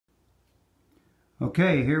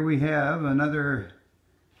Okay, here we have another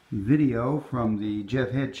video from the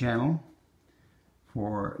Jeff Head channel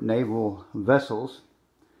for naval vessels.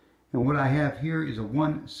 And what I have here is a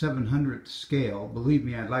 1/700th scale. Believe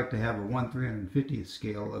me, I'd like to have a 1/350th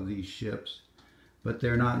scale of these ships, but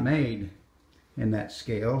they're not made in that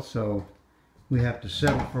scale, so we have to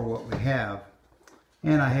settle for what we have.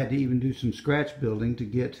 And I had to even do some scratch building to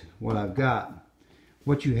get what I've got.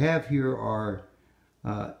 What you have here are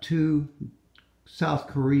two South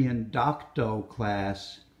Korean Dokdo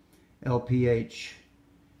class LPH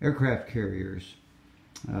aircraft carriers,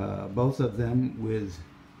 both of them with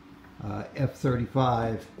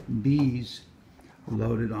F-35Bs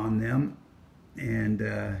loaded on them, and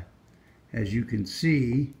as you can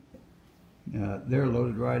see, they're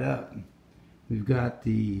loaded right up. We've got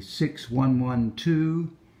the 6112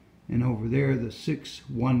 and over there the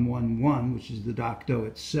 6111, which is the Dokdo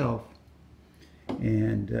itself,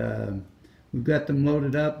 and we've got them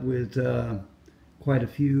loaded up with quite a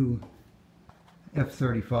few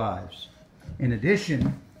F-35s. In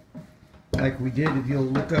addition, like we did, if you'll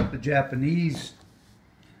look up the Japanese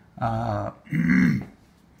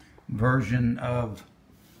version of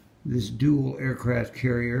this dual aircraft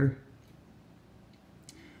carrier,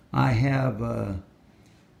 I have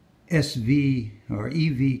SV or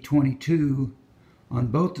EV-22 on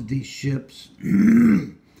both of these ships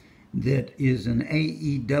that is an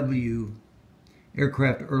AEW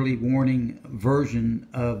aircraft early warning version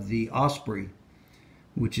of the Osprey,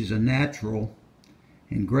 which is a natural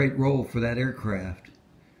and great role for that aircraft.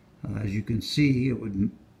 As you can see, it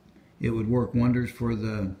would work wonders for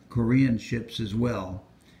the Korean ships as well.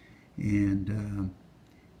 And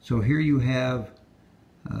so here you have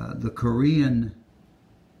the Korean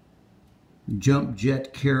jump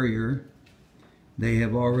jet carrier. They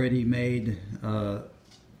have already made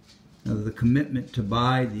the commitment to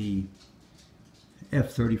buy the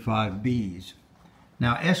F-35Bs.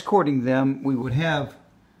 Now, escorting them, we would have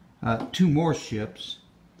two more ships,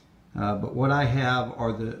 but what I have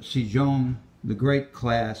are the Jong, the Great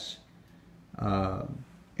class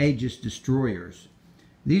AEGIS destroyers.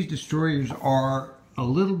 These destroyers are a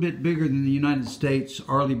little bit bigger than the United States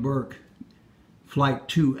Arleigh Burke Flight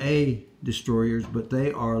IIA destroyers, but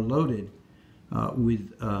they are loaded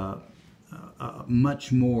with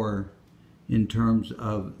much more in terms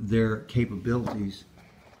of their capabilities.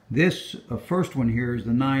 This first one here is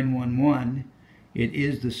the 911. It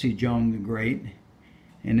is the Jong the Great,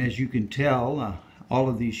 and as you can tell, all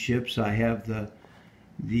of these ships, I have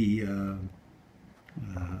the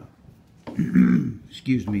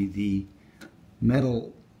excuse me, the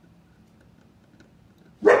metal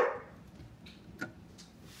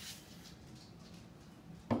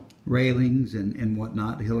railings and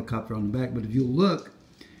whatnot, the helicopter on the back. But if you look,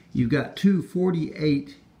 you've got two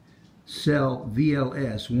 48 cell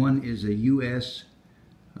VLS. One is a US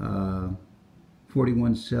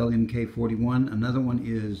 41 cell Mk-141. Another one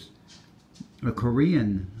is a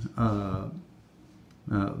Korean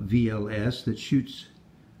VLS that shoots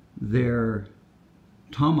their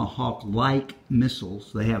Tomahawk-like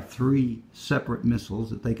missiles. They have three separate missiles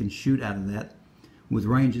that they can shoot out of that with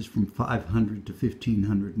ranges from 500 to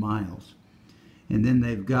 1,500 miles. And then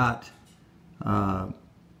they've got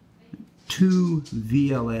two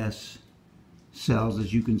VLS cells,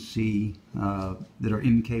 as you can see, that are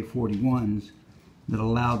Mk-41s that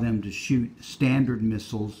allow them to shoot standard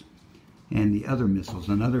missiles and the other missiles.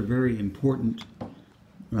 Another very important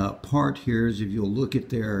part here is if you'll look at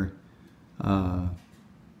their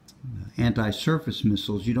anti-surface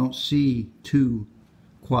missiles, you don't see two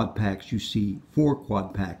quad packs, you see 4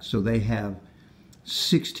 quad packs. So they have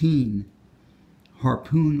 16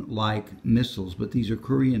 Harpoon-like missiles, but these are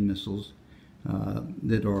Korean missiles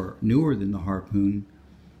that are newer than the Harpoon,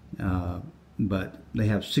 but they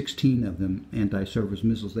have 16 of them, anti-surface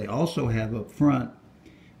missiles. They also have up front,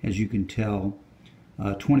 as you can tell,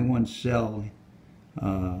 21 cell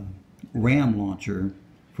ram launcher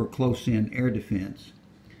for close-in air defense.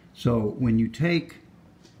 So when you take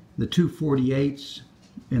the two 48s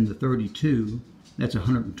and the 32, that's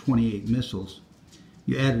 128 missiles.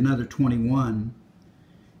 You add another 21,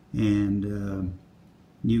 and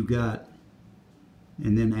you've got,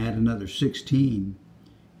 and then add another 16,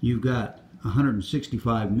 you've got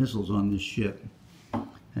 165 missiles on this ship.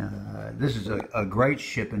 This is a great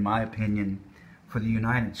ship, in my opinion, for the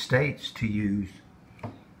United States to use.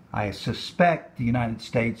 I suspect the United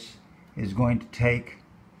States is going to take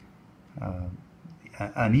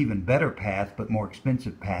an even better path, but more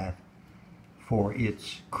expensive path, for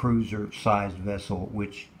its cruiser-sized vessel,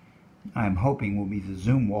 which I'm hoping will be the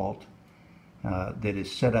Zumwalt, that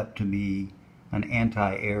is set up to be an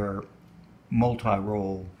anti-air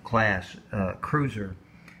multi-role class cruiser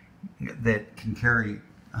that can carry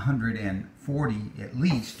 140 at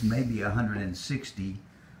least, maybe 160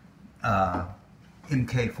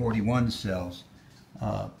 Mk-41 cells,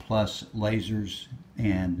 plus lasers,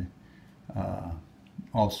 and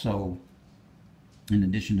also, in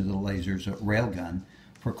addition to the lasers, a railgun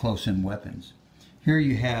for close-in weapons. Here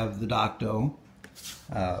you have the Dokdo.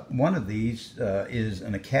 One of these is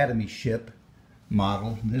an Academy ship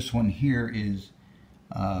model. This one here is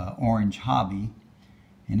Orange Hobby,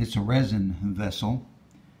 and it's a resin vessel,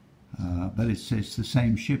 but it's the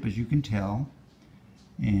same ship, as you can tell.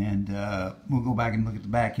 And we'll go back and look at the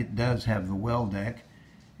back. It does have the well deck,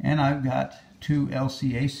 and I've got two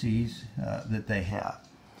LCACs that they have.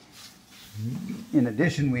 In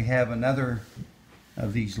addition, we have another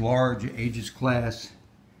of these large Aegis class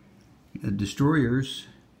destroyers.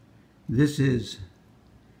 This is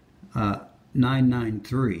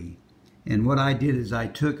 993, and what I did is I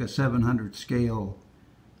took a 700 scale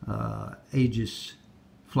Aegis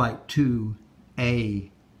Flight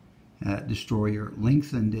IIA destroyer,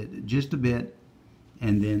 lengthened it just a bit,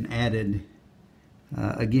 and then added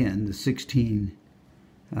again the 16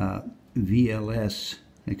 VLS,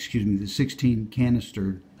 the 16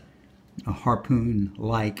 canister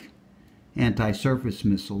harpoon-like anti-surface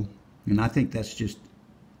missile, and I think that's just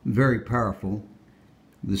very powerful.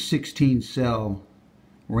 The 16 cell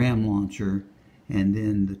ram launcher, and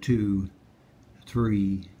then the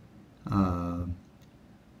 3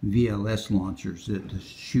 VLS launchers that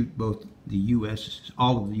shoot both the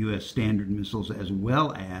all of the US standard missiles, as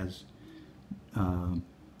well as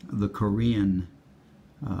the Korean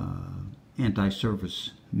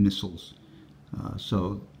anti-surface missiles.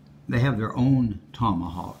 So they have their own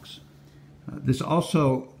Tomahawks. This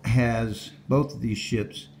also has, both of these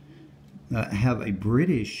ships have a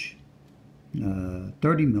British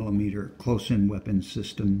 30mm close-in weapon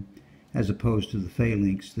system, as opposed to the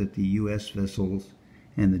phalanx that the US vessels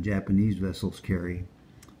and the Japanese vessels carry.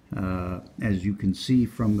 As you can see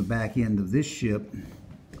from the back end of this ship,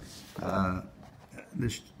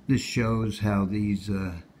 this shows how these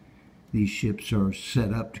ships are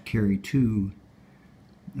set up to carry two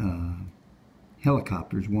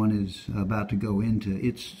helicopters. One is about to go into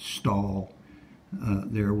its stall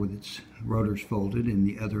there with its rotors folded, and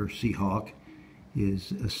the other Seahawk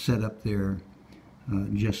is set up there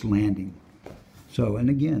just landing. So, and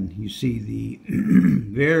again, you see the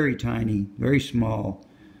very tiny, very small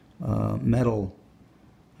metal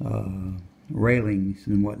railings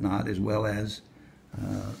and whatnot, as well as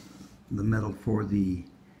the metal for the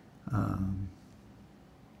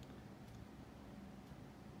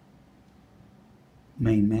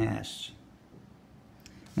main masts.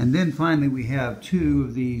 And then finally we have two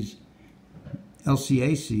of these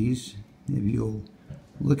LCACs. If you'll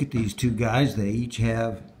look at these two guys, they each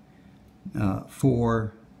have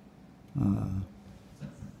 4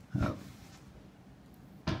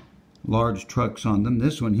 large trucks on them.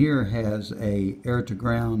 This one here has a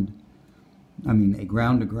ground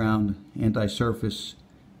to ground anti-surface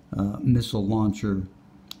missile launcher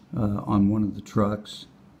on one of the trucks,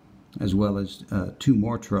 as well as 2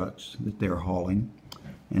 more trucks that they're hauling,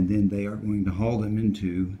 and then they are going to haul them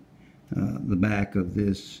into the back of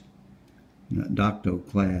this Dokdo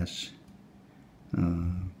class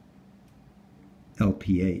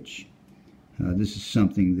LPH. This is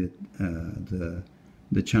something that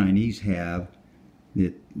the Chinese have,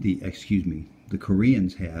 that the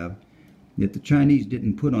Koreans have, that the Chinese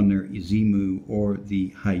didn't put on their Izumu or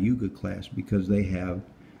the Hyuga class, because they have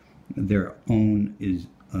their own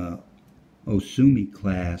Osumi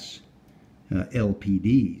class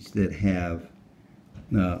LPDs that have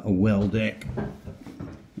a well deck,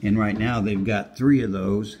 and right now they've got 3 of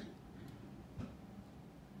those,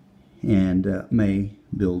 and may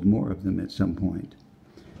build more of them at some point.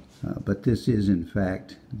 But this is in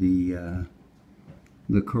fact the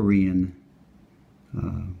Korean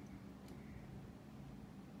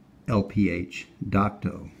LPH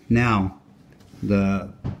Dokdo. Now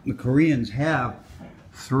the Koreans have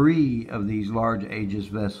 3 of these large Aegis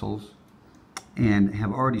vessels, and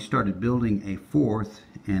have already started building a 4th,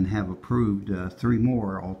 and have approved 3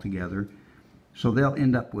 more altogether. So they'll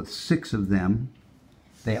end up with 6 of them.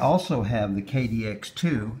 They also have the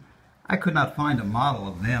KDX-2. I could not find a model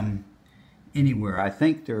of them anywhere. I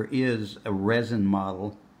think there is a resin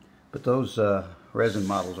model, but those resin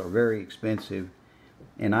models are very expensive,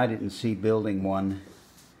 and I didn't see building one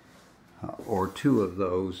or 2 of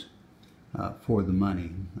those for the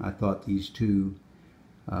money. I thought these 2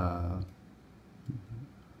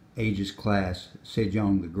 Aegis class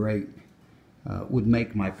Sejong the Great would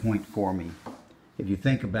make my point for me. If you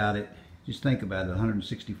think about it, Just think about it,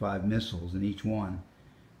 165 missiles in each one.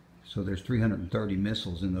 So there's 330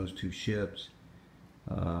 missiles in those two ships.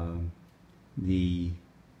 The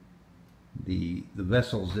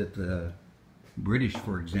vessels that the British,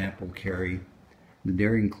 for example, carry, the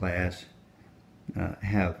Daring class,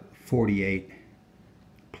 have 48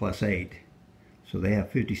 plus 8. So they have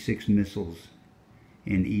 56 missiles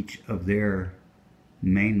in each of their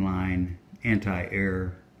mainline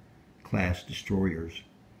anti-air class destroyers.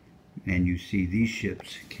 And you see these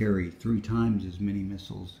ships carry 3 times as many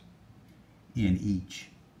missiles in each.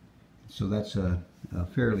 So that's a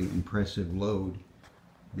fairly impressive load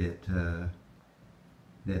that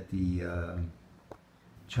the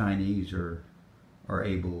Chinese are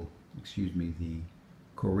able, the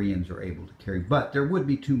Koreans are able to carry. But there would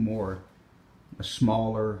be 2 more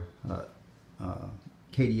smaller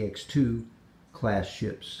KDX-2 class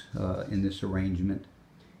ships in this arrangement.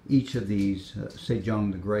 Each of these,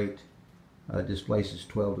 Sejong the Great, displaces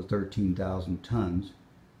 12 to 13,000 tons.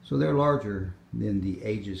 So they're larger than the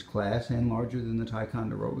AEGIS class and larger than the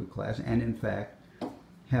Ticonderoga class, and in fact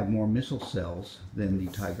have more missile cells than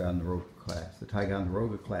the Ticonderoga class. The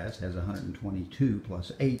Ticonderoga class has 122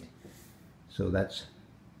 plus 8, so that's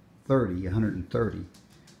 130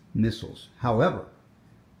 missiles. However,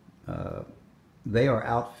 they are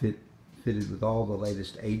outfitted with all the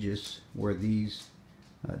latest AEGIS, where these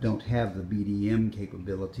don't have the BDM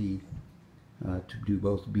capability to do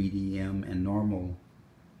both BDM and normal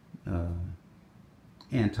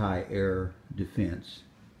anti-air defense.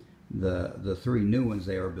 The 3 new ones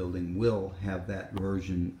they are building will have that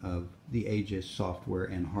version of the AEGIS software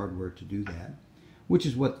and hardware to do that, which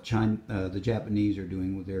is what the Japanese are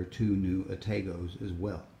doing with their 2 new ATEGOs as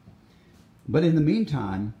well. But in the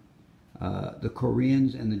meantime, the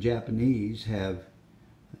Koreans and the Japanese have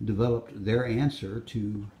developed their answer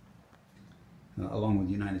to, along with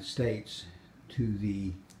the United States, to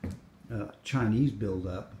the Chinese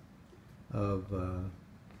buildup of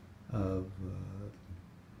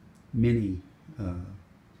many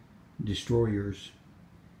destroyers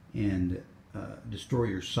and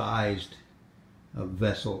destroyer-sized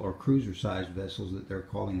vessel or cruiser-sized vessels that they're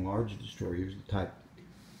calling large destroyers, the type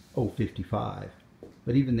 055.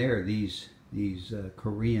 But even there, these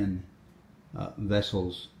Korean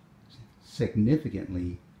vessels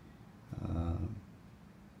significantly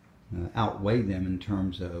outweigh them in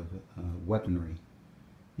terms of weaponry,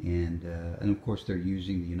 and of course they're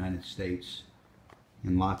using the United States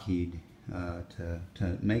and Lockheed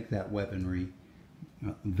to make that weaponry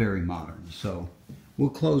very modern. So we'll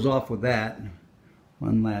close off with that.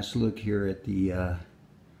 One last look here at the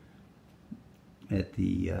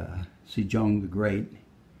Sejong the Great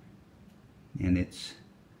and its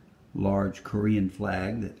large Korean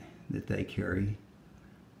flag that they carry.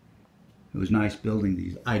 It was nice building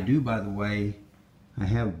these. I do, by the way, I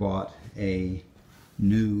have bought a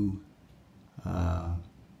new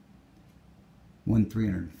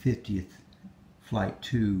 1/350th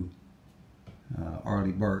Flight II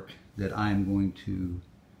AEGIS Burke that I'm going to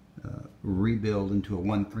rebuild into a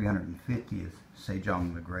 1/350th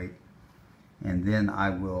Sejong the Great, and then I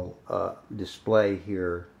will display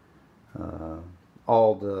here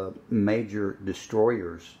all the major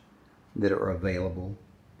destroyers that are available,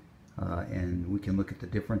 and we can look at the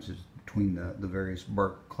differences between the various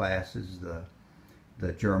Burke classes,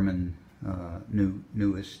 the German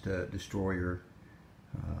newest destroyer,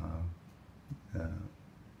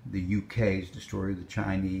 the UK's destroyer, the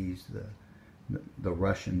Chinese, the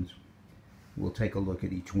Russians. We'll take a look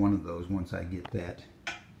at each one of those once I get that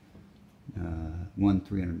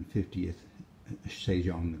 1/350th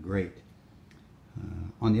Sejong the Great.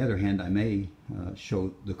 On the other hand, I may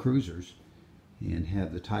show the cruisers and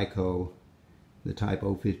have the Tycho, the Type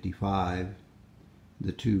 055,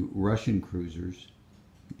 the 2 Russian cruisers,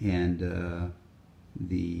 and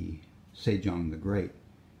the Sejong the Great.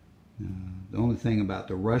 The only thing about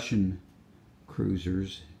the Russian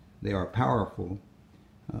cruisers, they are powerful,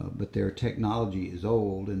 but their technology is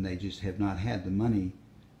old and they just have not had the money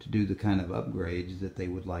to do the kind of upgrades that they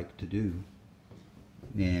would like to do.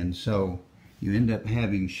 And so you end up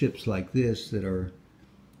having ships like this that are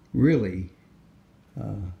really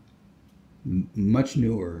much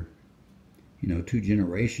newer, 2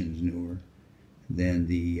 generations newer than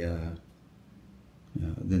the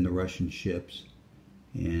Russian ships,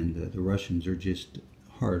 and the Russians are just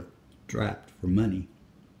hard strapped for money.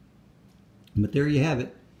 But there you have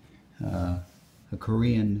it, a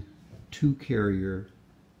Korean 2 carrier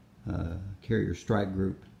strike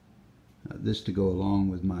group. This to go along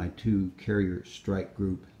with my 2 carrier strike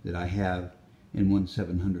group that I have in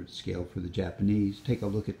 1/700 scale for the Japanese. Take a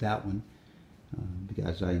look at that one.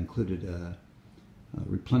 because I included a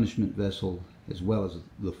replenishment vessel as well as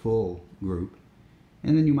the full group.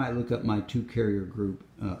 And then you might look up my 2-carrier group,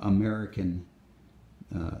 American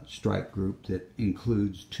strike group, that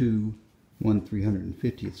includes 2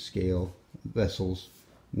 1/350th scale vessels,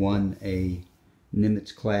 one a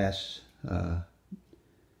Nimitz class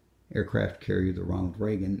aircraft carrier, the Ronald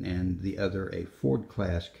Reagan, and the other a Ford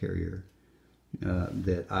class carrier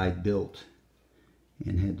that I built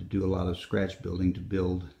and had to do a lot of scratch building to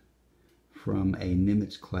build from a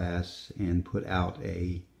Nimitz class and put out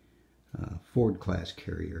a Ford class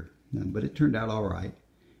carrier. But it turned out all right,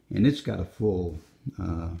 and it's got a full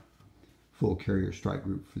carrier strike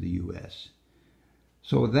group for the U.S.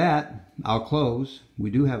 So with that, I'll close. We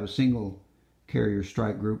do have a single carrier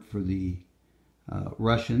strike group for the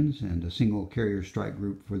Russians and a single carrier strike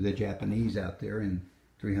group for the Japanese out there in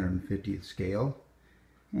 350th scale.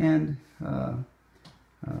 And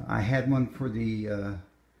I had one for the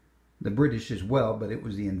British as well, but it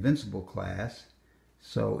was the Invincible class,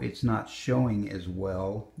 so it's not showing as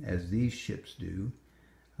well as these ships do.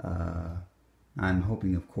 I'm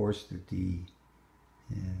hoping, of course, that the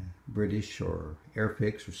British or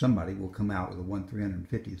Airfix or somebody will come out with a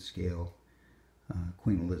 1/350th scale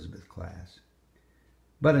Queen Elizabeth class.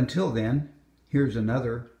 But until then, here's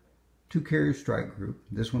another 2-carrier strike group,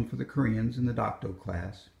 this one for the Koreans in the Dokdo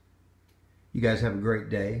class. You guys have a great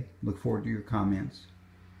day. Look forward to your comments.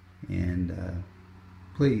 And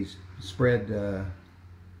please spread the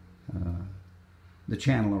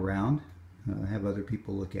channel around. Have other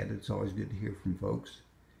people look at it. It's always good to hear from folks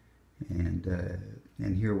and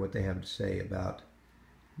hear what they have to say about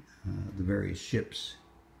the various ships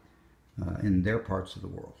in their parts of the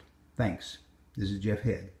world. Thanks. This is Jeff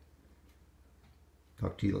Head.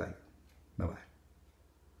 Talk to you later. Bye-bye.